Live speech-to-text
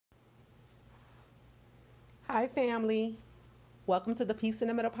Hi, family. Welcome to the Peace in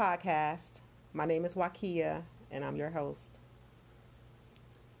the Middle podcast. My name is Wakia, and I'm your host.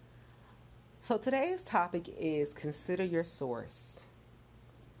 So, today's topic is consider your source.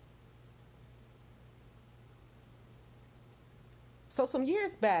 So, some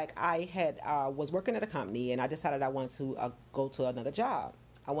years back, I had was working at a company, and I decided I wanted to go to another job.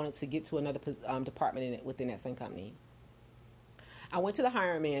 I wanted to get to another department within that same company. I went to the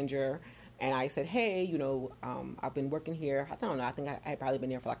hiring manager and I said, hey, I've been working here. I don't know. I think I had probably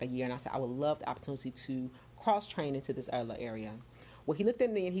been there for like a year. And I said, I would love the opportunity to cross train into this other area. Well, he looked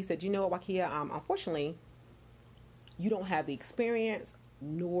at me and he said, you know what, Wakia, unfortunately, you don't have the experience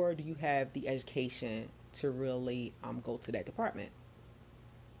nor do you have the education to really go to that department.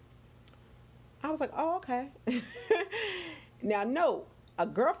 I was like, oh, okay. Now, no, a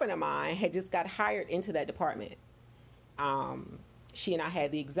girlfriend of mine had just got hired into that department. Um, she and I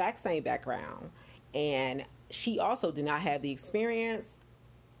had the exact same background, and she also did not have the experience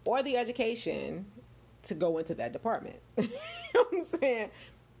or the education to go into that department. You know what I'm saying?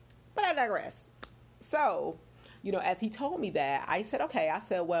 But I digress. So, as he told me that, I said, okay. I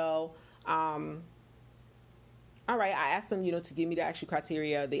said, well, all right. I asked him, to give me the actual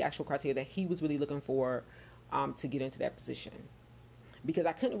criteria that he was really looking for to get into that position, because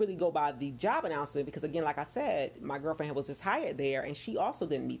I couldn't really go by the job announcement because, again, like I said, my girlfriend was just hired there and she also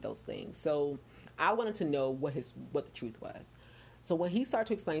didn't meet those things. So I wanted to know what the truth was. So when he started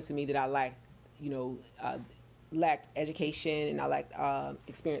to explain to me that I lacked education and I lacked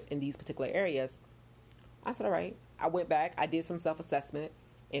experience in these particular areas, I said, all right. I went back. I did some self-assessment.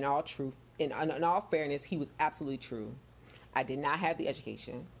 In all truth, in all fairness, he was absolutely true. I did not have the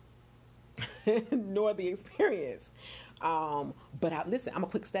education nor the experience. But listen, I'm a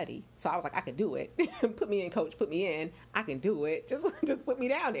quick study, so I was like, I can do it. Put me in, coach. Put me in. I can do it. Just put me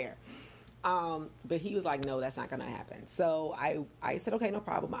down there. But he was like, no, that's not gonna happen. So I said, okay, no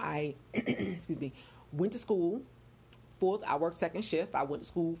problem. I excuse me, went to school. I worked second shift. I went to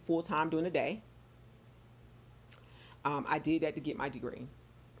school full time during the day. I did that to get my degree.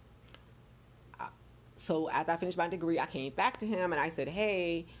 So after I finished my degree, I came back to him and I said,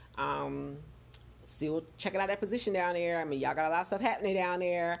 hey, still checking out that position down there. I mean, y'all got a lot of stuff happening down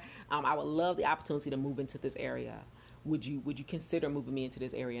there. I would love the opportunity to move into this area. Would you consider moving me into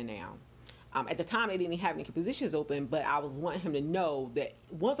this area now? At the time, they didn't have any positions open, but I was wanting him to know that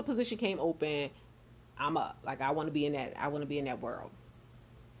once a position came open, I'm up. Like, I want to be in that. I want to be in that world.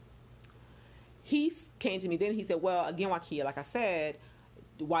 He came to me then. He said, well, again, Wakia, like I said,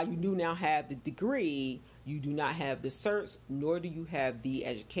 while you do now have the degree, you do not have the certs, nor do you have the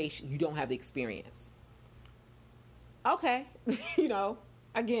education. You don't have the experience. Okay.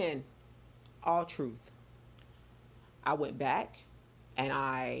 Again, all truth. I went back and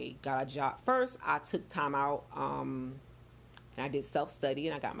I got a job. First, I took time out and I did self-study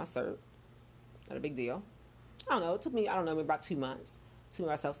and I got my cert. Not a big deal. I don't know. It took me, maybe about 2 months to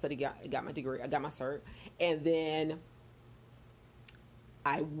my self-study, got my degree. I got my cert. And then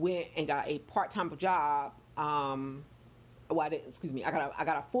I went and got a part-time job. I got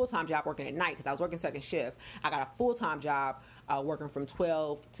a full-time job working at night because I was working second shift. I got a full-time job working from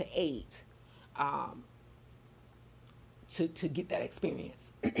 12 to 8 to get that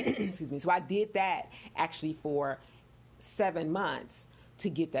experience. Excuse me. So I did that actually for 7 months to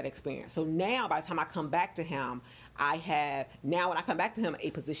get that experience. So now by the time I come back to him, when I come back to him,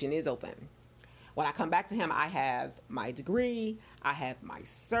 a position is open. When I come back to him, I have my degree, I have my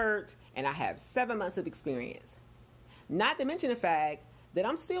cert, and I have 7 months of experience. Not to mention the fact that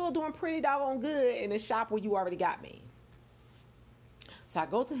I'm still doing pretty doggone good in the shop where you already got me. So I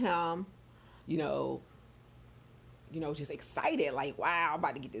go to him, just excited, like, wow, I'm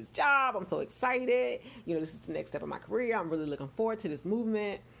about to get this job. I'm so excited. This is the next step of my career. I'm really looking forward to this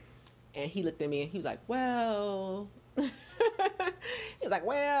movement. And he looked at me and he was like, well... He's like,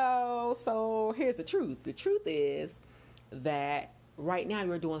 well, so here's the truth. The truth is that right now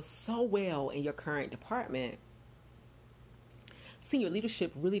you're doing so well in your current department. Senior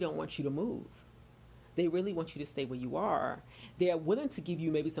leadership really don't want you to move. They really want you to stay where you are. They're willing to give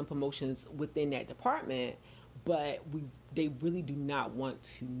you maybe some promotions within that department, but they really do not want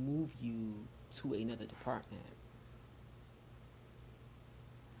to move you to another department.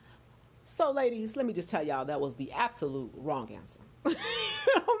 So, ladies, let me just tell y'all that was the absolute wrong answer. You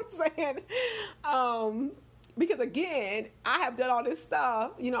know what I'm saying? Because, again, I have done all this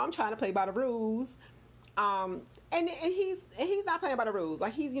stuff. I'm trying to play by the rules. And he's not playing by the rules.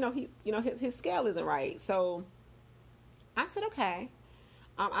 Like, his scale isn't right. So I said, okay.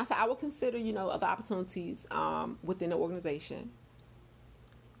 I said, I will consider, other opportunities within the organization.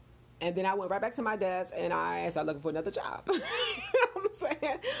 And then I went right back to my desk and I started looking for another job. I'm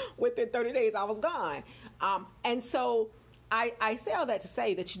saying within 30 days I was gone. And so I say all that to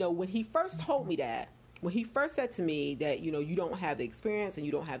say that, when he first told me that, when he first said to me that, you don't have the experience and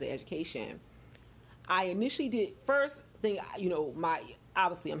you don't have the education, I initially did, first thing,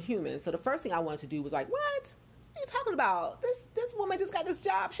 obviously I'm human. So the first thing I wanted to do was like, what are you talking about? This woman just got this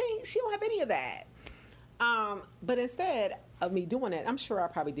job. She don't have any of that. But instead of me doing that, I'm sure I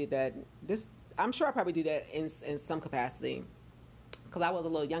probably did that. I'm sure I probably did that in some capacity because I was a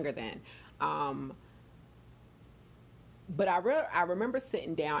little younger then. But I remember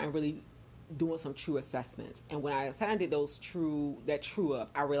sitting down and really doing some true assessments. And when I sat down and did that true up,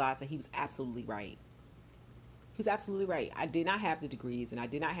 I realized that he was absolutely right. He was absolutely right. I did not have the degrees and I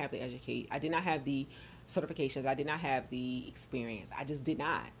did not have the educate. I did not have the certifications. I did not have the experience. I just did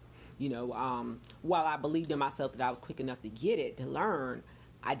not. While I believed in myself that I was quick enough to get it, to learn,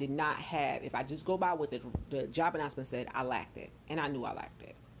 I did not have, if I just go by what the job announcement said, I lacked it. And I knew I lacked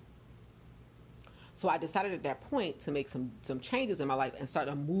it. So I decided at that point to make some changes in my life and start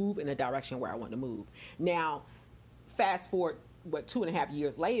to move in the direction where I wanted to move. Now, fast forward, 2.5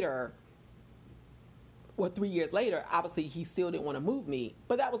 years later, or 3 years later, obviously he still didn't want to move me,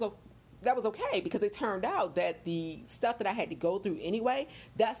 but that was okay because it turned out that the stuff that I had to go through anyway,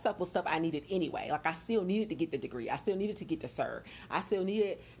 that stuff was stuff I needed anyway. Like I still needed to get the degree. I still needed to get the CER. I still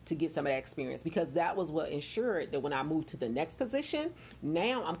needed to get some of that experience because that was what ensured that when I moved to the next position,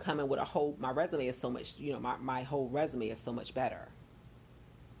 now I'm coming with my resume is so much, my whole resume is so much better.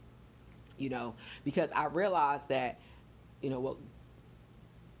 Because I realized that,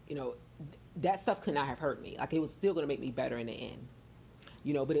 that stuff could not have hurt me. Like it was still going to make me better in the end.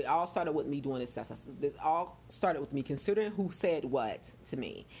 But it all started with me doing this all started with me considering who said what to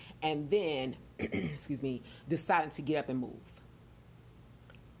me. And then, excuse me, deciding to get up and move.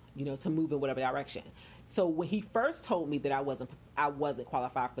 To move in whatever direction. So when he first told me that I wasn't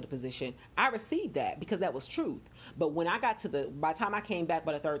qualified for the position, I received that because that was truth. But when I got by the time I came back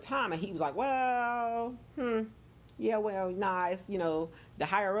by the third time and he was like, well, nah, it's, the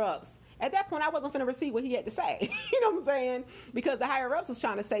higher ups. At that point, I wasn't going to receive what he had to say. You know what I'm saying? Because the higher-ups was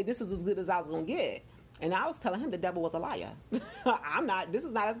trying to say this is as good as I was going to get. And I was telling him the devil was a liar. This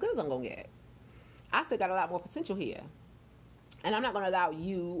is not as good as I'm going to get. I still got a lot more potential here. And I'm not going to allow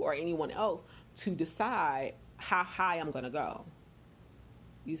you or anyone else to decide how high I'm going to go.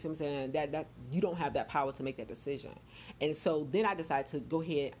 You see what I'm saying? That you don't have that power to make that decision. And so then I decided to go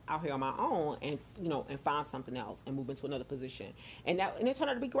ahead out here on my own and and find something else and move into another position. And it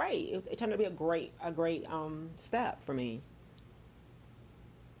turned out to be great. It turned out to be a great step for me.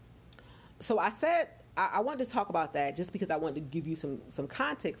 So I said I wanted to talk about that just because I wanted to give you some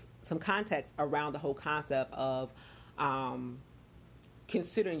context around the whole concept of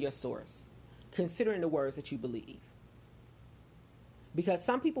considering your source, considering the words that you believe. Because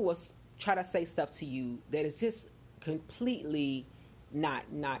some people will try to say stuff to you that is just completely not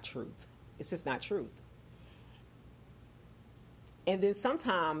truth. It's just not truth. And then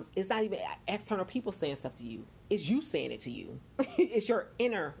sometimes it's not even external people saying stuff to you. It's you saying it to you. It's your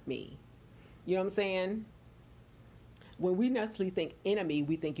inner me. You know what I'm saying? When we naturally think enemy,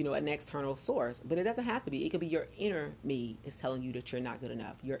 we think, an external source. But it doesn't have to be. It could be your inner me is telling you that you're not good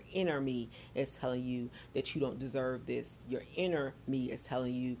enough. Your inner me is telling you that you don't deserve this. Your inner me is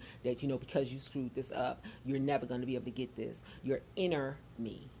telling you that, because you screwed this up, you're never going to be able to get this. Your inner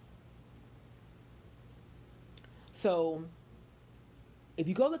me. So if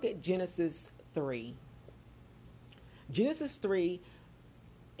you go look at Genesis 3, Genesis 3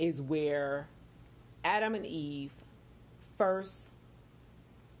 is where Adam and Eve first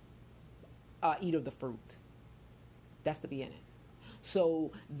eat of the fruit. That's the beginning.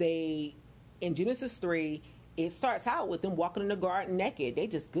 So in Genesis 3, it starts out with them walking in the garden naked. They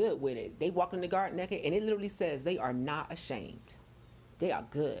just good with it. They walk in the garden naked, and it literally says they are not ashamed. They are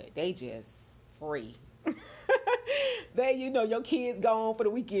good. They just free. They, your kids gone for the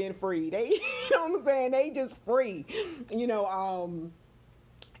weekend free. They, you know what I'm saying? They just free.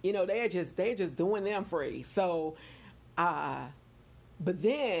 They're just doing them free. So, but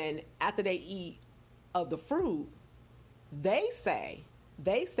then after they eat of the fruit, they say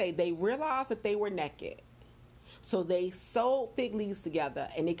they realized that they were naked. So they sewed fig leaves together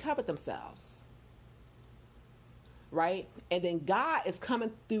and they covered themselves. Right? And then God is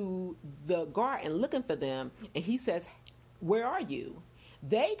coming through the garden looking for them. And he says, where are you?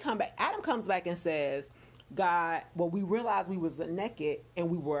 They come back. Adam comes back and says, God, well, we realized we was naked and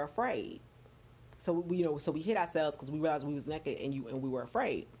we were afraid. So we hid ourselves because we realized we was naked and we were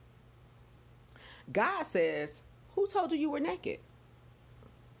afraid. God says, who told you you were naked?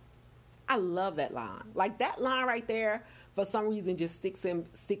 I love that line. Like that line right there, for some reason, just sticks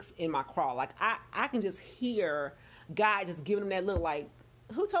in my craw. Like I can just hear God just giving him that look. Like,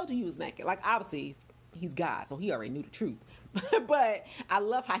 who told you was naked? Like, obviously, he's God, so he already knew the truth. But I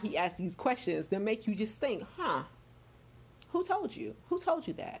love how he asks these questions that make you just think, huh? Who told you? Who told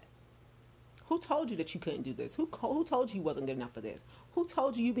you that? Who told you that you couldn't do this? Who told you you wasn't good enough for this? Who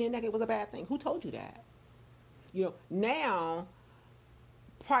told you being naked was a bad thing? Who told you that? Now,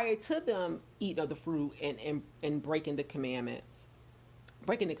 prior to them eating of the fruit and breaking the commandments,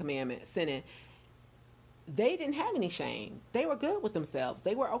 sinning, they didn't have any shame. They were good with themselves.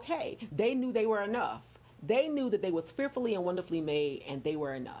 They were okay. They knew they were enough. They knew that they was fearfully and wonderfully made, and they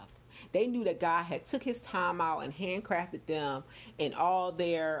were enough. They knew that God had took his time out and handcrafted them in all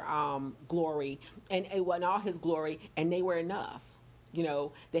their glory, and it wasn't all his glory, and they were enough.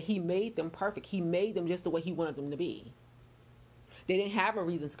 That he made them perfect. He made them just the way he wanted them to be. They didn't have a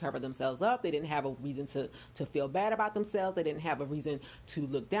reason to cover themselves up. They didn't have a reason to feel bad about themselves. They didn't have a reason to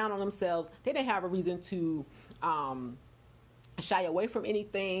look down on themselves. They didn't have a reason to shy away from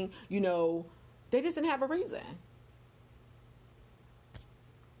anything. They just didn't have a reason.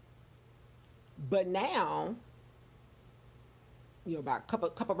 But now, about a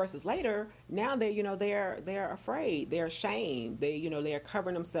couple verses later, now they're afraid, they're ashamed, they're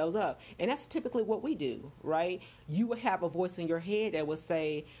covering themselves up, and that's typically what we do, right? You would have a voice in your head that would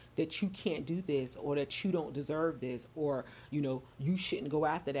say that you can't do this, or that you don't deserve this, or you shouldn't go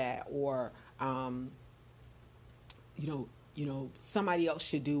after that, or somebody else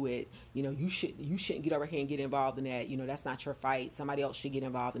should do it. You shouldn't get over here and get involved in that. That's not your fight. Somebody else should get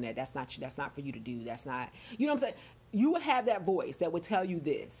involved in that. That's not for you to do. That's not, what I'm saying? You would have that voice that would tell you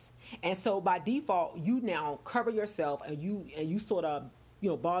this. And so by default, you now cover yourself, and you sort of,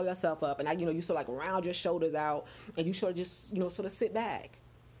 ball yourself up, and you sort of like round your shoulders out, and you sort of just, sort of sit back.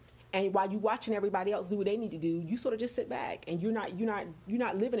 And while you're watching everybody else do what they need to do, you sort of just sit back, and you're not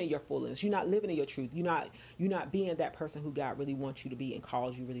living in your fullness. You're not living in your truth. You're not being that person who God really wants you to be and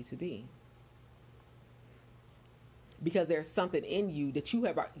calls you really to be. Because there's something in you that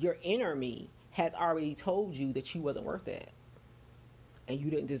your inner me has already told you that you wasn't worth it, and you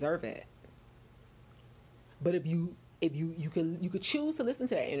didn't deserve it. But if you could choose to listen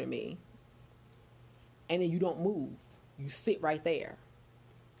to that inner me, and then you don't move, you sit right there.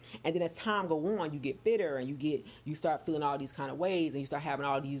 And then as time go on, you get bitter, and you start feeling all these kind of ways, and you start having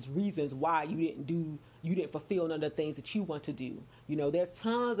all these reasons why you didn't fulfill none of the things that you want to do. There's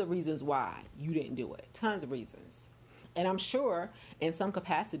tons of reasons why you didn't do it. Tons of reasons. And I'm sure in some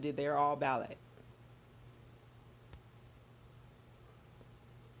capacity they're all valid.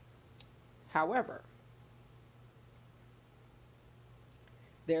 However,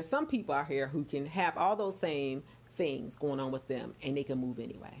 there are some people out here who can have all those same things going on with them, and they can move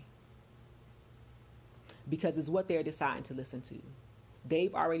anyway, because it's what they're deciding to listen to.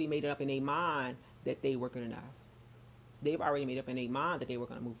 They've already made it up in their mind that they were good enough. They've already made up in their mind that they were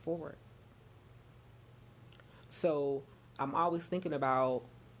going to move forward. So I'm always thinking about,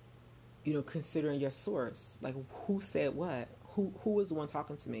 considering your source. Like, who said what? Who is the one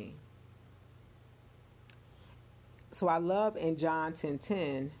talking to me? So I love in John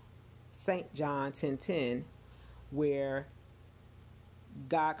 10:10, St. John 10:10, where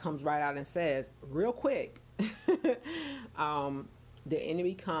God comes right out and says, real quick, the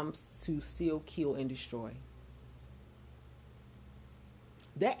enemy comes to steal, kill, and destroy.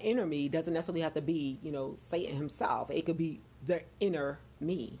 That enemy doesn't necessarily have to be, Satan himself. It could be the inner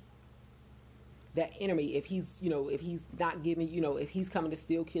me. That enemy, if he's not giving, if he's coming to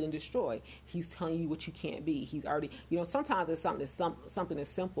steal, kill, and destroy, he's telling you what you can't be. He's already, sometimes it's something as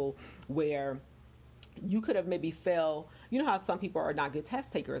simple where you could have maybe fell. How some people are not good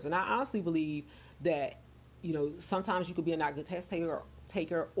test takers, and I honestly believe that, sometimes you could be a not good test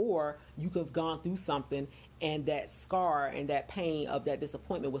taker, or you could have gone through something, and that scar and that pain of that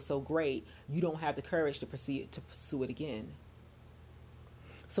disappointment was so great, you don't have the courage to pursue it again.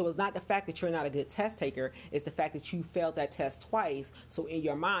 So it's not the fact that you're not a good test taker, it's the fact that you failed that test twice, so in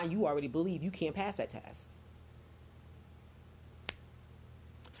your mind, you already believe you can't pass that test.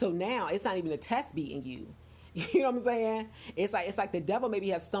 So now, it's not even the test beating you. You know what I'm saying? It's like the devil maybe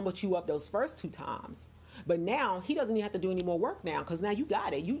have stumbled you up those first 2 times. But now, he doesn't even have to do any more work now, because now you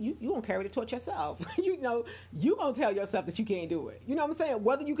got it. You don't carry the torch yourself. You going to tell yourself that you can't do it. You know what I'm saying?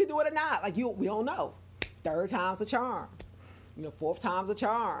 Whether you can do it or not, we don't know. 3rd time's the charm. 4th time's a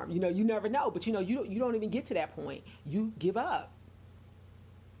charm. You never know. But you don't even get to that point. You give up.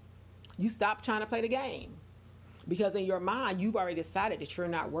 You stop trying to play the game. Because in your mind, you've already decided that you're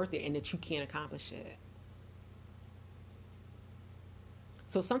not worth it and that you can't accomplish it.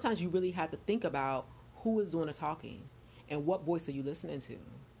 So sometimes you really have to think about who is doing the talking and what voice are you listening to.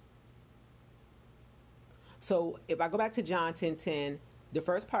 So if I go back to John 10:10, the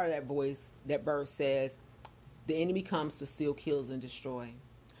first part of that verse says, the enemy comes to steal, kill, and destroy.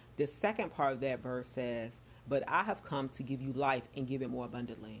 The second part of that verse says, but I have come to give you life and give it more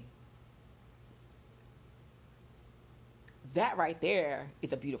abundantly. That right there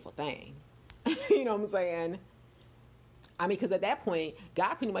is a beautiful thing. You know what I'm saying? I mean, because at that point,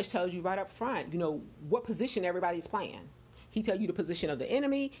 God pretty much tells you right up front, what position everybody's playing. He tells you the position of the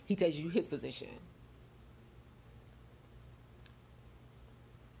enemy. He tells you his position.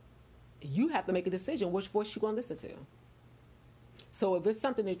 You have to make a decision which voice you're going to listen to. So if it's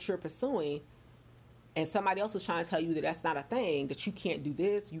something that you're pursuing and somebody else is trying to tell you that that's not a thing, that you can't do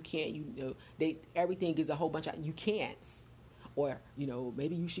this, you can't, everything is a whole bunch of, you can't. Or,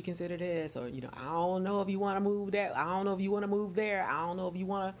 maybe you should consider this, or, I don't know if you want to move that. I don't know if you want to move there. I don't know if you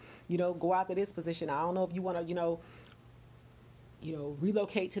want to, go out to this position. I don't know if you want to,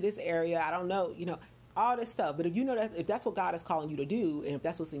 relocate to this area. I don't know, all this stuff. But if that's what God is calling you to do, and if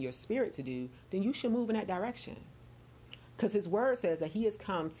that's what's in your spirit to do, then you should move in that direction. Because his word says that he has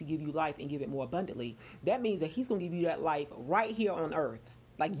come to give you life and give it more abundantly. That means that he's going to give you that life right here on earth.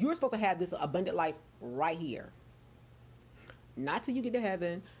 Like, you're supposed to have this abundant life right here. Not till you get to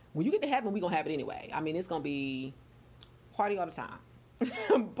heaven. When you get to heaven, we're going to have it anyway. I mean, it's going to be party all the time.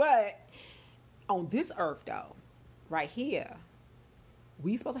 But on this earth, though, right here,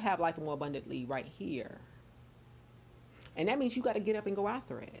 we're supposed to have life more abundantly right here. And that means you got to get up and go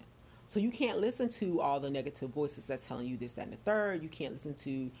after it. So you can't listen to all the negative voices that's telling you this, that, and the third. You can't listen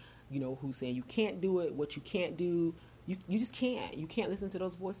to, who's saying you can't do it, what you can't do. You just can't. You can't listen to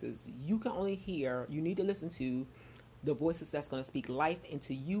those voices. You can only hear, you need to listen to the voices that's going to speak life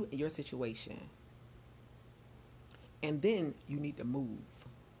into you and your situation. And then you need to move.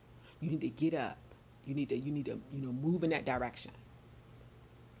 You need to get up. You need to move in that direction.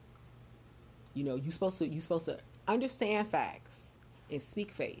 You're supposed to understand facts and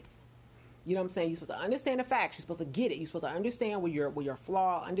speak faith. You know what I'm saying? You're supposed to understand the facts. You're supposed to get it. You're supposed to understand where you're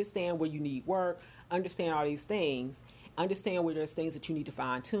flawed, understand where you need work, understand all these things, understand where there's things that you need to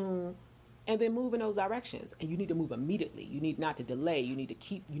fine tune, and then move in those directions. And you need to move immediately. You need not to delay. You need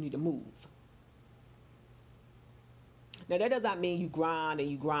to move. Now, that does not mean you grind and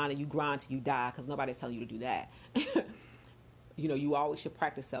you grind and you grind till you die, because nobody's telling you to do that. You always should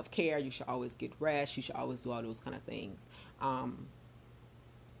practice self-care. You should always get rest. You should always do all those kind of things.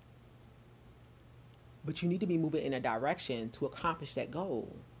 But you need to be moving in a direction to accomplish that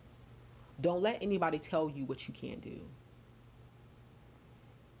goal. Don't let anybody tell you what you can't do.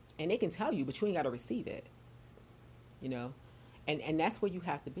 And they can tell you, but you ain't got to receive it. And that's where you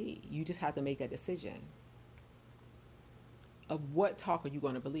have to be. You just have to make a decision of what talk are you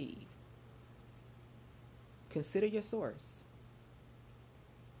going to believe. Consider your source.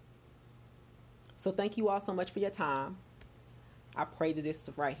 So thank you all so much for your time. I pray that this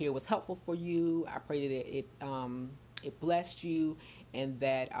right here was helpful for you. I pray that it blessed you, and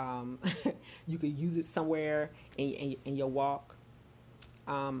that you could use it somewhere in your walk.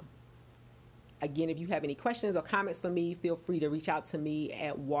 Again, if you have any questions or comments for me, feel free to reach out to me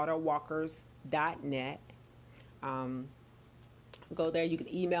at waterwalkers.net. Go there. You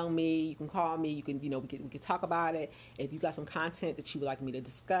can email me. You can call me. You can, we can talk about it. If you got some content that you would like me to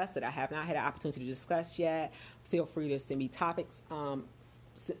discuss that I have not had an opportunity to discuss yet, feel free to send me topics.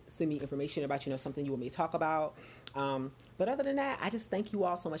 Send me information about, something you want me to talk about. But other than that, I just thank you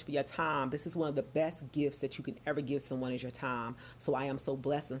all so much for your time. This is one of the best gifts that you can ever give someone, is your time. So I am so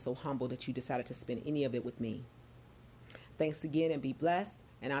blessed and so humbled that you decided to spend any of it with me. Thanks again, and be blessed.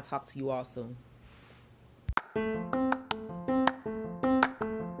 And I'll talk to you all soon.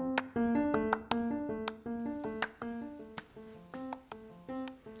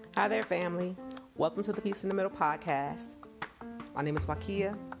 Hi there, family. Welcome to the Peace in the Middle podcast. My name is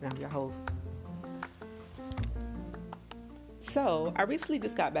Wakia, and I'm your host. So, I recently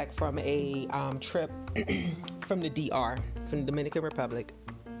just got back from a trip from the DR, from the Dominican Republic.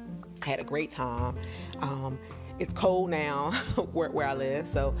 I had a great time. It's cold now where I live,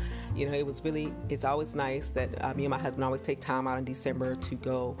 so it's always nice that me and my husband always take time out in December to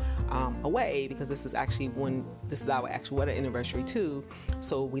go away, because this is our actual wedding anniversary too.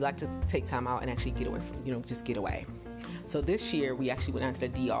 So we like to take time out and actually get away just get away. So this year we actually went down to the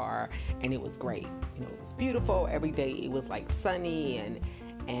DR, and it was great. It was beautiful every day. It was like sunny and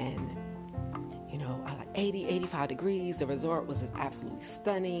 80, 85 degrees. The resort was just absolutely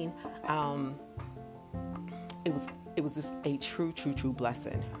stunning. It was just a true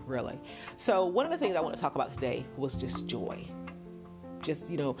blessing, really. So one of the things I want to talk about today was just joy. just,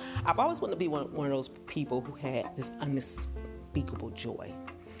 I've always wanted to be one of those people who had this unspeakable joy.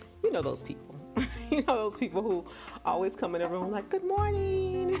 You know those people. Those people who always come in the room like, good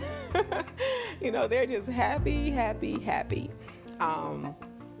morning. They're just happy. They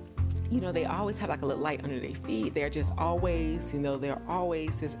always have like a little light under their feet. They're just always, they're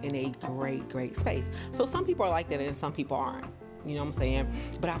always just in a great, great space. So some people are like that and some people aren't. You know what I'm saying?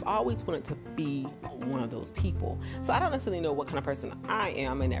 But I've always wanted to be one of those people. So I don't necessarily know what kind of person I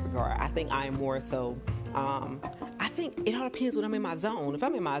am in that regard. I think I am more so, I think it all depends when I'm in my zone. If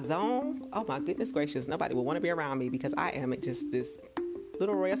I'm in my zone, oh my goodness gracious, nobody will want to be around me because I am just this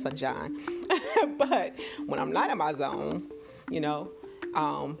little ray of sunshine. But when I'm not in my zone,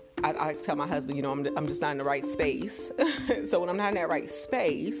 I tell my husband, I'm just not in the right space. So when I'm not in that right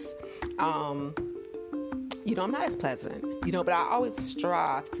space, I'm not as pleasant, but I always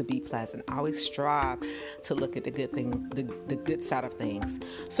strive to be pleasant. I always strive to look at the good thing, the good side of things.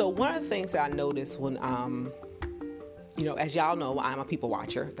 So one of the things that I noticed when, as y'all know, I'm a people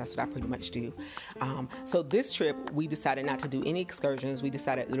watcher. That's what I pretty much do. So this trip, we decided not to do any excursions. We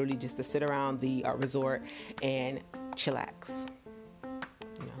decided literally just to sit around the resort and chillax.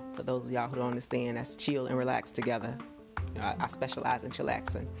 For those of y'all who don't understand, that's chill and relax together. I specialize in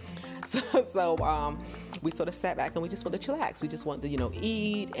chillaxing. So we sort of sat back and we just wanted to chillax. We just wanted to,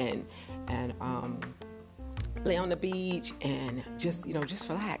 eat and lay on the beach and just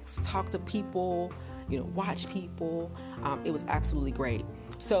relax, talk to people, watch people. It was absolutely great.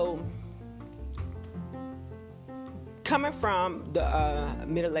 So coming from the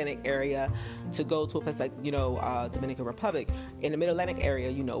Mid-Atlantic area to go to a place like, Dominican Republic, in the Mid-Atlantic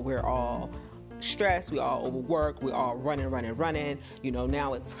area, we're all stressed, we all overwork, we all running.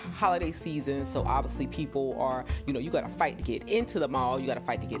 Now it's holiday season, so obviously people are, you got to fight to get into the mall, you got to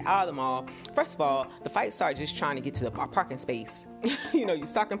fight to get out of the mall. First of all, the fight starts just trying to get to our parking space. You're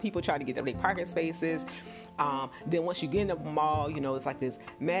stalking people trying to get to their parking spaces. Then once you get in the mall, it's like this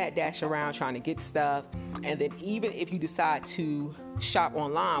mad dash around trying to get stuff. And then even if you decide to shop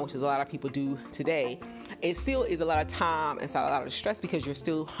online, which is a lot of people do today, it still is a lot of time and a lot of stress because you're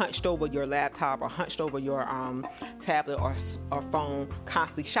still hunched over your laptop or hunched over your tablet or phone,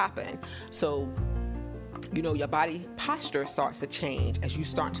 constantly shopping. So your body posture starts to change as you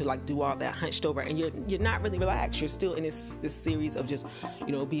start to do all that hunched over, and you're not really relaxed. You're still in this series of just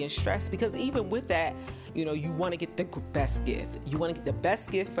being stressed, because even with that, you want to get the best gift. You want to get the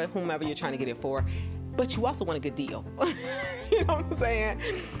best gift for whomever you're trying to get it for, but you also want a good deal. You know what I'm saying?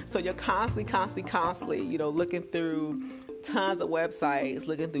 So you're constantly, looking through tons of websites,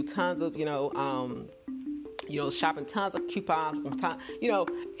 looking through tons of, shopping tons of coupons,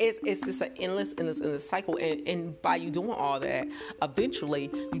 it's just an endless cycle. And by you doing all that,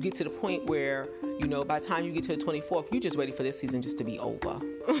 eventually you get to the point where, by the time you get to the 24th, you're just ready for this season just to be over.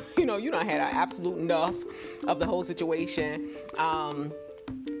 You done had an absolute enough of the whole situation.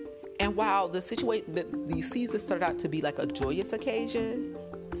 And while the season started out to be like a joyous occasion,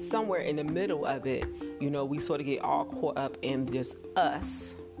 somewhere in the middle of it, we sort of get all caught up in this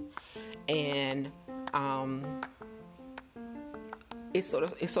us, and it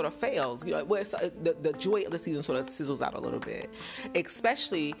sort of fails. The joy of the season sort of sizzles out a little bit.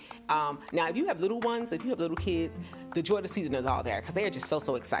 Especially now, if you have little ones, if you have little kids, the joy of the season is all there because they are just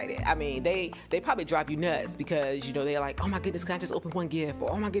so excited. I mean, they probably drive you nuts because they're like, oh my goodness, can I just open one gift?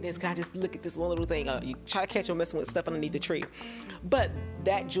 Or oh my goodness, can I just look at this one little thing? You try to catch them messing with stuff underneath the tree, but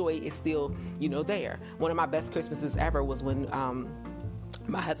that joy is still there. One of my best Christmases ever was when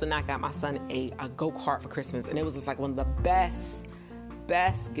my husband and I got my son a go-kart for Christmas, and it was just like one of the best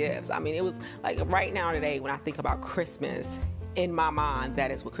gifts. I mean, it was like right now today when I think about Christmas, in my mind,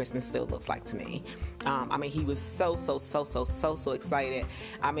 that is what Christmas still looks like to me. I mean, he was so excited.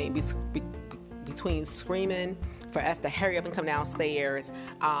 I mean, between screaming for us to hurry up and come downstairs,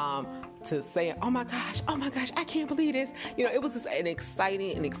 to say, oh my gosh, I can't believe this. It was just an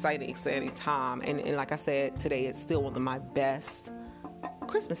exciting time. And like I said, today it's still one of my best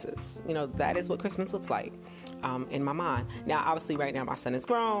Christmases. That is what Christmas looks like in my mind. Now, obviously, right now my son is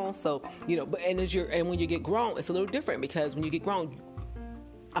grown, so and when you get grown, it's a little different, because when you get grown,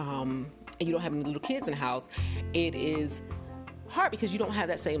 and you don't have any little kids in the house, it is hard because you don't have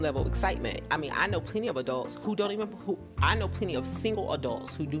that same level of excitement. I mean, I know plenty of adults I know plenty of single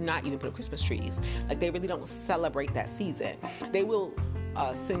adults who do not even put up Christmas trees. Like, they really don't celebrate that season. They will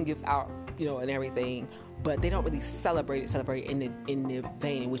send gifts out, and everything, but they don't really celebrate in the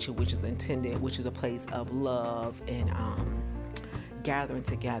vein in which is intended, which is a place of love and gathering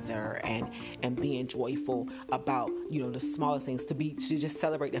together and being joyful about, the smallest things, to just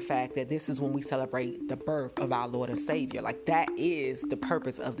celebrate the fact that this is when we celebrate the birth of our Lord and Savior. Like, that is the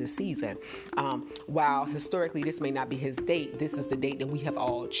purpose of this season. While historically this may not be his date, this is the date that we have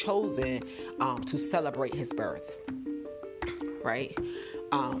all chosen to celebrate his birth, right?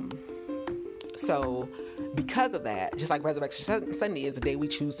 So because of that, just like Resurrection Sunday is the day we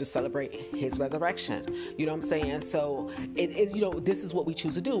choose to celebrate his resurrection. You know what I'm saying? So it is, this is what we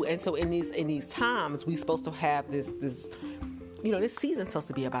choose to do. And so in these times, we're supposed to have this season's supposed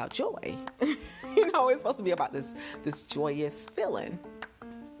to be about joy. It's supposed to be about this joyous feeling.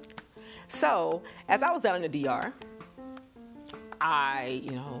 So as I was down in the DR, I,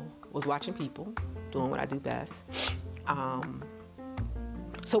 was watching people doing what I do best.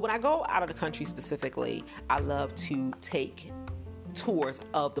 So when I go out of the country specifically, I love to take tours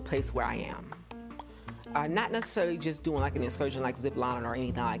of the place where I am. Not necessarily just doing like an excursion like zip lining or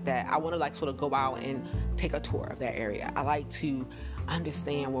anything like that. I want to like sort of go out and take a tour of that area. I like to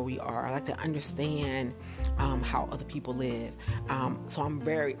understand where we are. I like to understand how other people live. So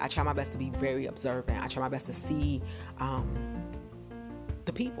I try my best to be very observant. I try my best to see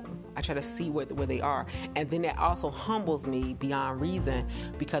the people. I try to see where they are. And then that also humbles me beyond reason,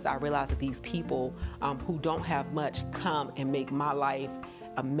 because I realize that these people who don't have much come and make my life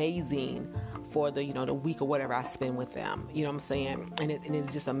amazing for the week or whatever I spend with them. You know what I'm saying? And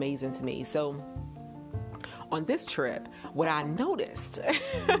it's just amazing to me. So on this trip, what I noticed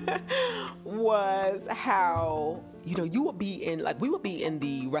was how, we would be in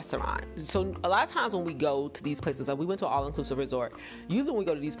the restaurant. So a lot of times when we go to these places, like we went to an all-inclusive resort, usually when we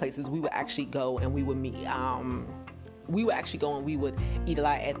go to these places, we would actually go and we would meet, we would actually go and we would eat a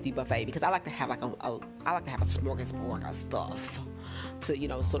lot at the buffet, because I like to have like I like to have a smorgasbord of stuff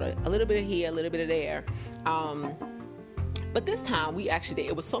to, sort of a little bit of here, a little bit of there. But this time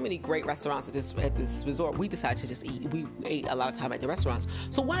it was so many great restaurants at this resort. We decided to just eat. We ate a lot of time at the restaurants.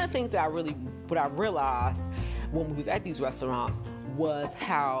 So one of the things that I realized when we was at these restaurants was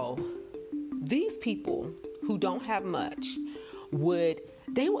how these people who don't have much would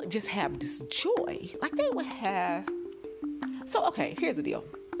just have this joy. Like they would have. So, okay, here's the deal.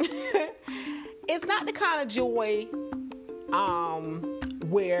 It's not the kind of joy,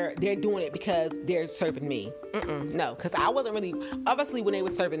 where they're doing it because they're serving me. No, because I wasn't really, obviously when they were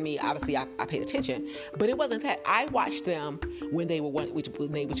serving me, obviously I paid attention, but it wasn't that. I watched them when they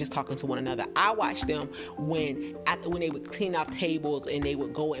were just talking to one another. I watched them when they would clean off tables and they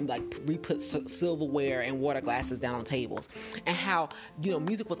would go and like re-put silverware and water glasses down on tables, and how,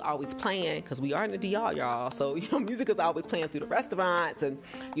 music was always playing, because we are in the DR, y'all. So, music was always playing through the restaurants, and,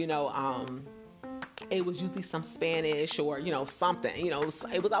 it was usually some Spanish or, something,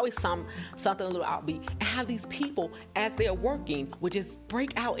 it was always something a little outbeat. And how these people, as they're working, would just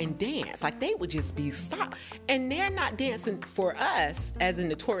break out and dance. Like they would just be stopped. And they're not dancing for us, as in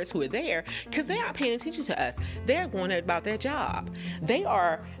the tourists who are there, because they aren't paying attention to us. They're going about their job. They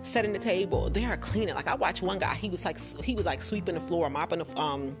are setting the table. They are cleaning. Like I watched one guy, he was like sweeping the floor,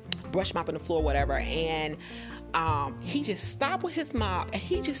 brush mopping the floor, whatever. And he just stopped with his mop and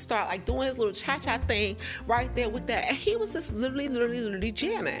he just started like doing his little cha-cha thing right there with that. And he was just literally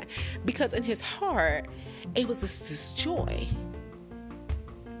jamming, because in his heart, it was just this joy.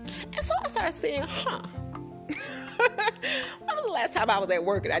 And so I started saying, when was the last time I was at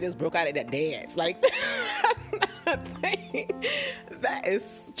work and I just broke out in that dance? Like, that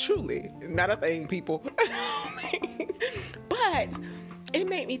is truly not a thing, people. But it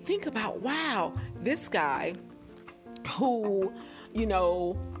made me think about, wow, this guy who, in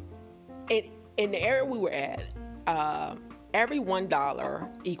the area we were at, every $1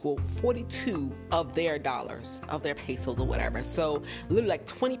 equaled 42 of their dollars, of their pesos or whatever. So literally like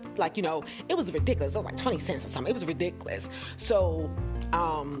 20, it was ridiculous. It was like 20 cents or something. It was ridiculous. So,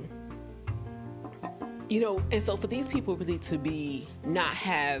 and so for these people really to be not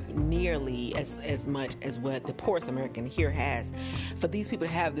have nearly as much as what the poorest American here has, for these people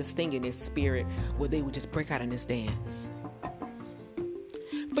to have this thing in their spirit where they would just break out in this dance.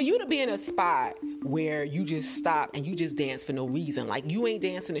 For you to be in a spot where you just stop and you just dance for no reason. Like you ain't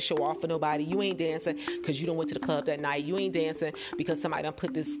dancing to show off for nobody. You ain't dancing because you don't went to the club that night. You ain't dancing because somebody done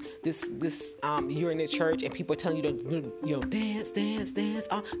put this you're in this church and people are telling you to dance.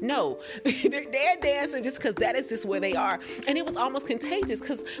 No, they're dancing just because that is just where they are. And it was almost contagious,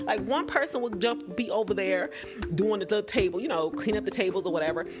 because like one person would be over there doing the table, clean up the tables or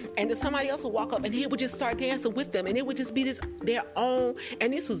whatever, and then somebody else would walk up and they would just start dancing with them, and it would just be their own.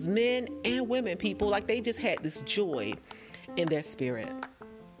 And this was men and women, people, like they just had this joy in their spirit.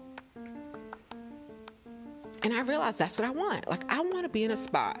 And I realized that's what I want. Like, I want to be in a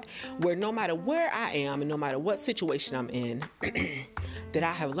spot where no matter where I am and no matter what situation I'm in, that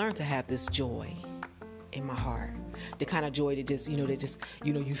I have learned to have this joy in my heart. The kind of joy that just,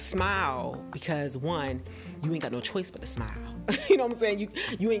 you smile because, one, you ain't got no choice but to smile. You know what I'm saying?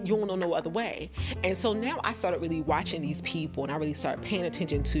 You don't know no other way. And so now I started really watching these people, and I really started paying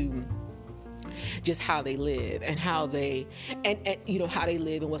attention to just how they live and how they, and how they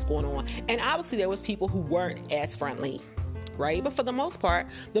live and what's going on. And obviously there was people who weren't as friendly, right? But for the most part,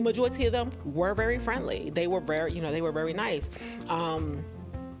 the majority of them were very friendly. They were very nice.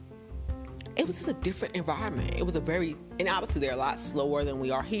 It was just a different environment. It was and obviously they're a lot slower than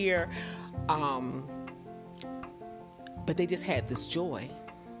we are here. But they just had this joy.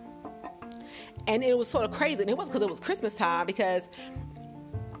 And it was sort of crazy. And it was because it was Christmas time, because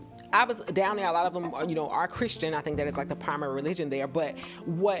I was down there. A lot of them, are Christian. I think that is like the primary religion there. But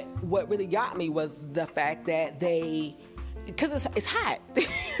what really got me was the fact that because it's hot,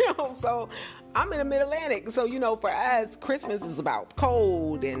 so I'm in the Mid-Atlantic. So, for us, Christmas is about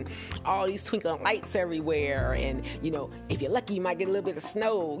cold and all these twinkling lights everywhere. And, if you're lucky, you might get a little bit of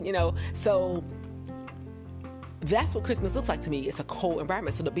snow, So that's what Christmas looks like to me. It's a cold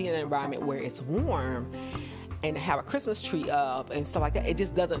environment. So to be in an environment where it's warm and to have a Christmas tree up and stuff like that, it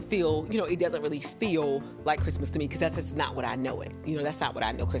just doesn't feel, it doesn't really feel like Christmas to me, because that's just not what I know it. That's not what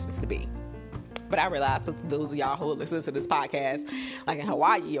I know Christmas to be. But I realize for those of y'all who listen to this podcast, like in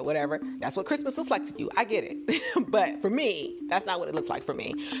Hawaii or whatever, that's what Christmas looks like to you. I get it. But for me, that's not what it looks like for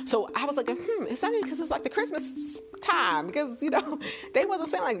me. So I was like, it's not because it's like the Christmas time, because, they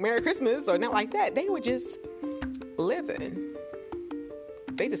wasn't saying like Merry Christmas or not like that. They were just living.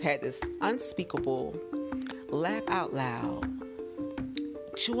 They just had this unspeakable laugh out loud,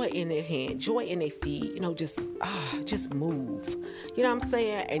 joy in their hand, joy in their feet, just move. You know what I'm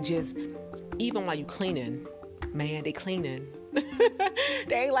saying? And just, even while you cleaning, man, they cleaning.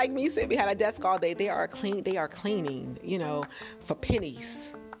 They ain't like me sitting behind a desk all day. They are cleaning, for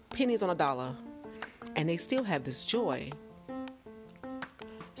pennies on a dollar. And they still have this joy.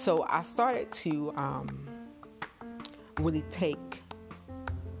 So I started to really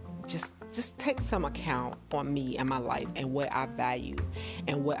just take some account on me and my life and what I value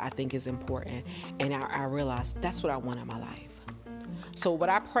and what I think is important. And I realized that's what I want in my life. So what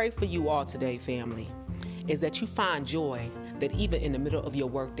I pray for you all today, family, is that you find joy that even in the middle of your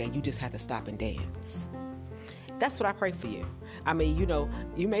workday, you just have to stop and dance. That's what I pray for you. I mean,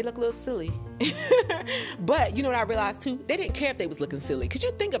 you may look a little silly, but what I realized too, they didn't care if they was looking silly. Cause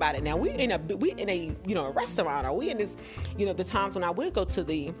you think about it now, we in a restaurant, or we in this, the times when I would go to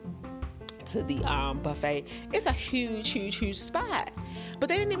the buffet, it's a huge spot, but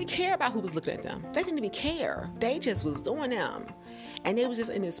they didn't even care about who was looking at them. They didn't even care. They just was doing them. And they was just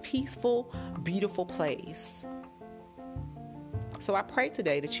in this peaceful, beautiful place. So I pray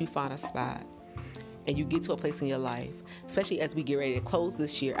today that you find a spot and you get to a place in your life, especially as we get ready to close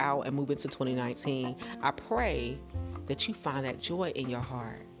this year out and move into 2019. I pray that you find that joy in your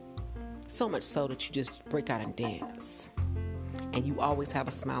heart, so much so that you just break out and dance. And you always have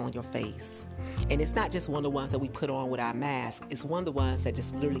a smile on your face. And it's not just one of the ones that we put on with our mask. It's one of the ones that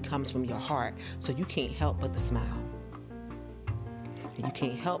just literally comes from your heart. So you can't help but to smile. And you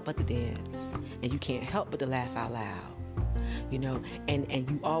can't help but to dance. And you can't help but to laugh out loud. And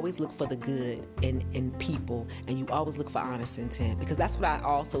you always look for the good in people. And you always look for honest intent. Because that's what I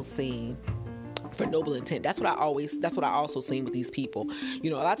also seen for noble intent. That's what I also seen with these people. A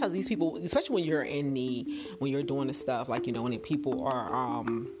lot of times these people, especially when you're doing the stuff, like, when people are,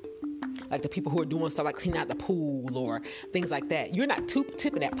 like the people who are doing stuff like cleaning out the pool or things like that, you're not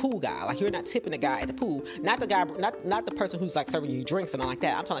tipping that pool guy. Like, you're not tipping the guy at the pool, not the person who's like serving you drinks and all like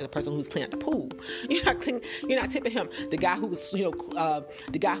that. I'm talking like the person who's cleaning out the pool. You're not tipping him. The guy who was,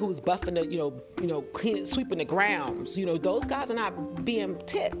 the guy who was buffing the, cleaning, sweeping the grounds. Those guys are not being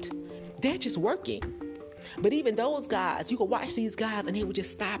tipped. They're just working. But even those guys, you could watch these guys and they would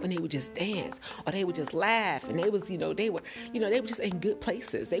just stop and they would just dance, or they would just laugh, and they was, they were just in good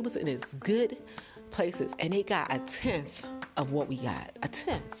places. They was in as good places, and they got 1/10 of what we got.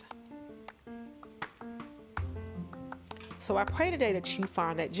 1/10. So I pray today that you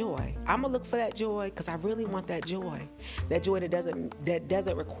find that joy. I'm gonna look for that joy because I really want that joy. That joy that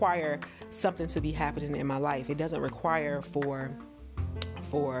doesn't require something to be happening in my life. It doesn't require for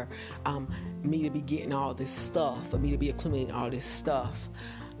me to be getting all this stuff, for me to be accumulating all this stuff,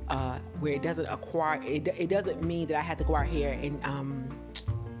 where it doesn't acquire, it doesn't mean that I have to go out here and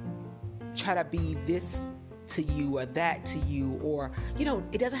try to be this to you or that to you, or,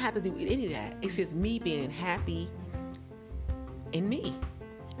 it doesn't have to do with any of that. It's just me being happy in me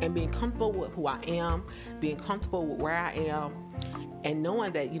and being comfortable with who I am, being comfortable with where I am, and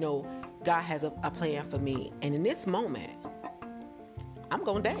knowing that, God has a plan for me. And in this moment, I'm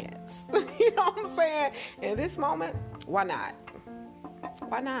going to dance. You know what I'm saying? In this moment, why not?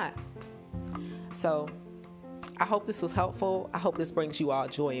 Why not? So I hope this was helpful. I hope this brings you all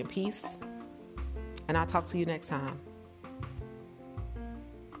joy and peace. And I'll talk to you next time.